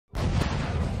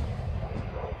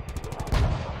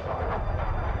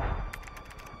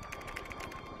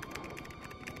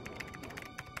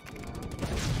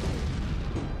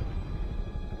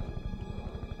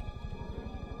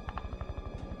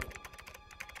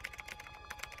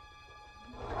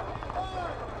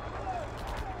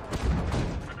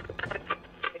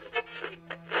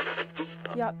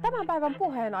Ja tämän päivän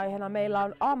puheenaiheena meillä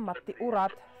on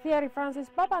ammattiurat. Thierry Francis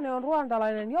Papane on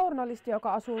ruandalainen journalisti,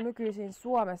 joka asuu nykyisin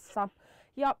Suomessa.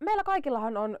 Ja meillä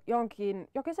kaikillahan on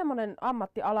jokin semmoinen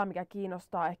ammattiala, mikä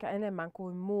kiinnostaa ehkä enemmän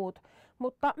kuin muut.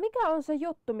 Mutta mikä on se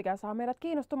juttu, mikä saa meidät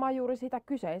kiinnostumaan juuri siitä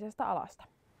kyseisestä alasta?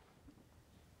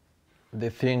 The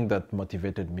thing that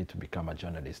motivated me to become a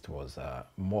journalist was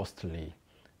mostly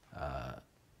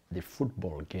the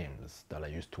football games that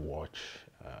I used to watch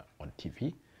on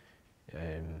TV.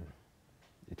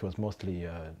 It was mostly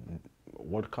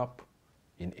World Cup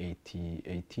in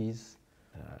 80s.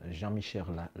 Jean-Michel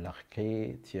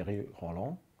Larquet, Thierry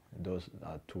Roland, those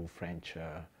are two French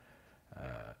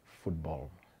football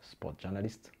sport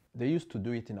journalists. They used to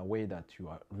do it in a way that you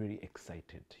are really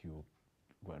excited. You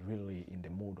were really in the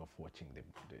mood of watching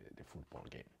the football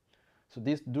game. So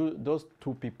those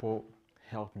two people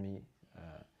helped me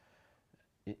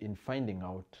in finding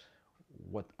out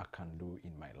what I can do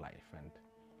in my life, and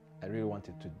I really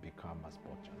wanted to become a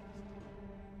sport journalist.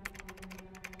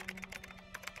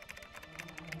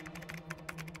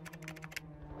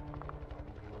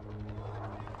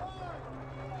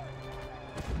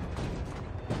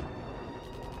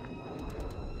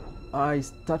 I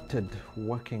started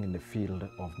working in the field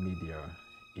of media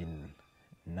in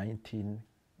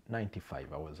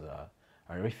 1995. I was a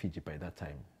refugee by that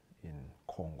time in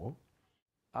Congo.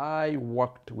 I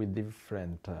worked with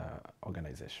different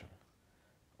organizations.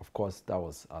 Of course, that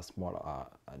was a small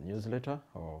a newsletter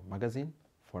or magazine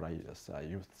for a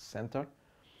youth center.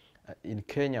 In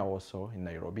Kenya also, in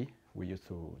Nairobi, we used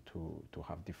to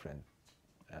have different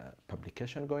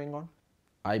publication going on.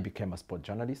 I became a sport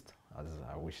journalist, as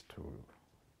I wished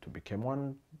to become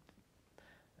one,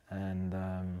 and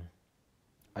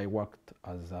I worked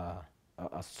as a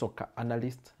soccer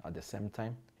analyst at the same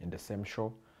time in the same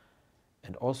show,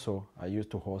 and also I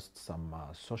used to host some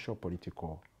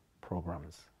socio-political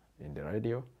programs in the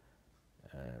radio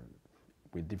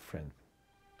with different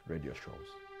radio shows.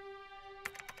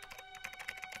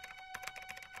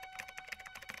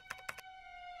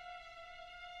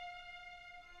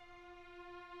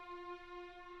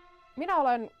 Minä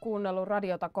olen kuunnellut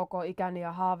radiota koko ikäni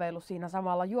ja haaveillut siinä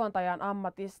samalla juontajan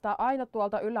ammatista aina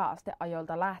tuolta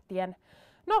yläasteajoilta lähtien.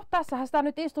 No, tässähän sitä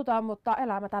nyt istutaan, mutta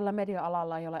elämä tällä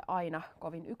media-alalla ei ole aina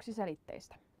kovin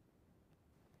yksiselitteistä.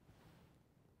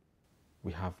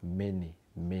 We have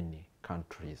many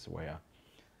countries where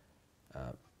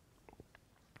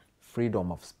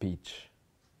freedom of speech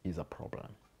is a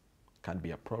problem. Can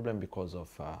be a problem because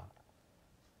of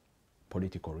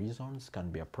political reasons,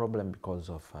 can be a problem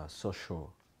because of social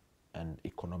and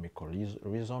economical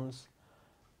reasons.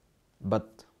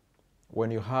 But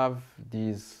when you have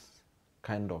these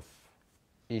kind of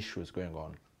issues going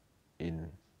on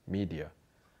in media,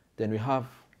 then we have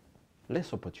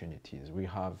less opportunities, we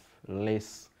have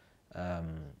less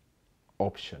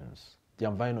options. The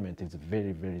environment is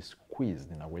very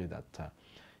squeezed in a way that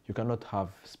you cannot have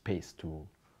space to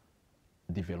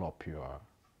develop your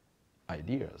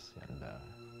ideas and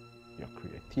your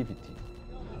creativity.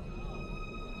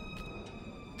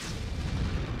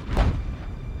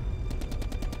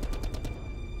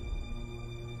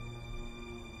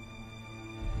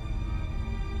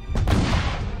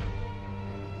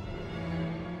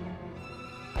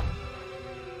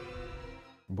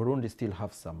 Burundi still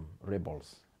have some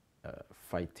rebels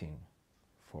fighting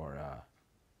for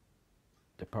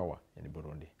the power in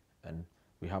Burundi, and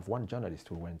we have one journalist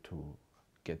who went to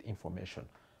get information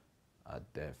at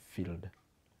the field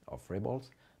of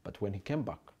rebels, but when he came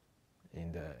back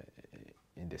in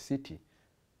the city,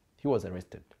 he was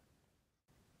arrested.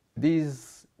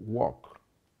 This work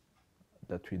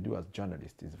that we do as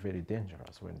journalists is very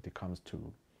dangerous when it comes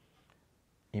to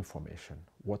information.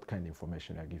 What kind of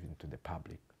information are given to the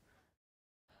public?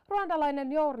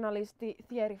 Ruandalainen journalisti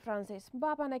Thierry Francis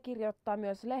Papane kirjoittaa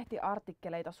myös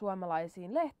lehtiartikkeleita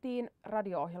suomalaisiin lehtiin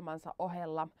radio-ohjelmansa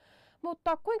ohella.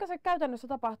 Mutta kuinka se käytännössä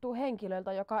tapahtuu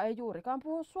henkilöltä, joka ei juurikaan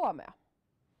puhu suomea?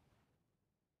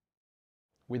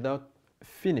 Without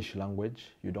Finnish language,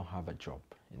 you don't have a job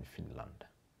in Finland,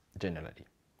 generally.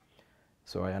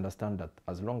 So I understand that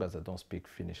as long as I don't speak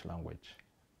Finnish language,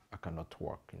 I cannot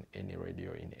work in any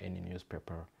radio, in any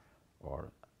newspaper,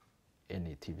 or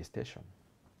any TV station.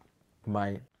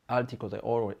 My articles I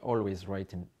always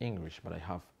write in English, but I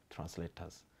have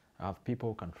translators. I have people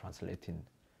who can translate in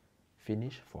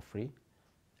Finnish for free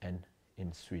and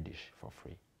in Swedish for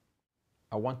free.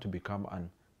 I want to become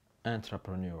an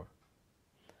entrepreneur,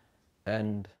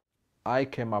 and I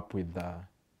came up with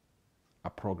a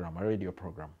program, a radio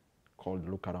program called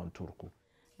Look Around Turku.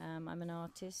 I'm an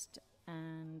artist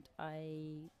and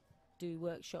I do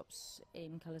workshops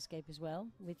in colorscape as well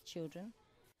with children,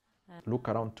 Look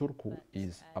Around Turku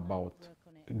is I about work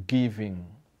on it. giving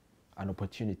an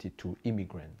opportunity to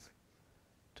immigrants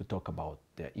to talk about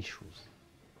their issues.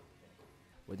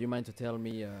 Would you mind to tell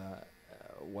me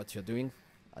what you're doing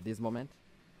at this moment?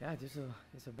 Yeah, just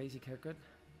a basic haircut.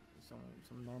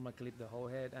 Some normal clip the whole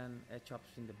head and edge chops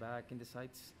in the back, in the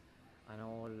sides, and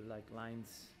all like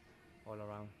lines all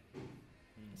around.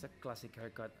 It's a classic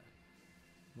haircut.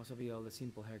 Must be all the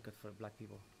simple haircut for black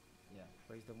people. Yeah.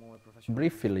 But it's the more professional.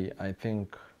 Briefly, I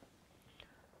think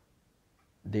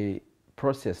the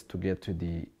process to get to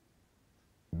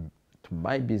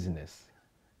my business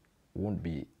won't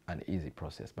be an easy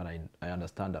process, but I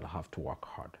understand that I have to work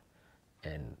hard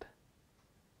and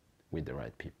with the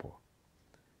right people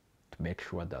to make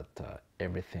sure that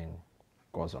everything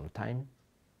goes on time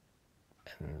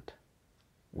and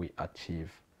we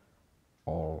achieve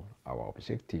all our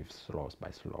objectives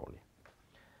slowly.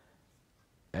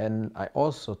 And I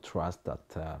also trust that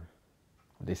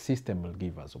the system will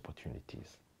give us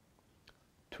opportunities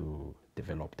to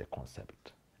develop the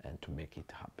concept and to make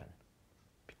it happen,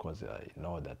 because I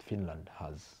know that Finland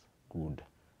has good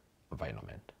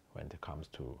environment when it comes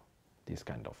to this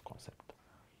kind of concept.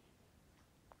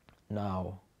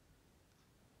 Now,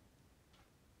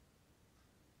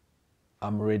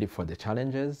 I'm ready for the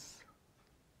challenges,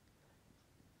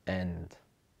 and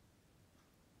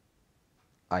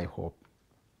I hope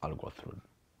I'll go through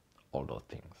all those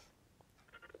things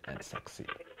and succeed.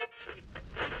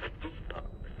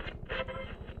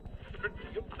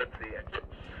 Let's see it.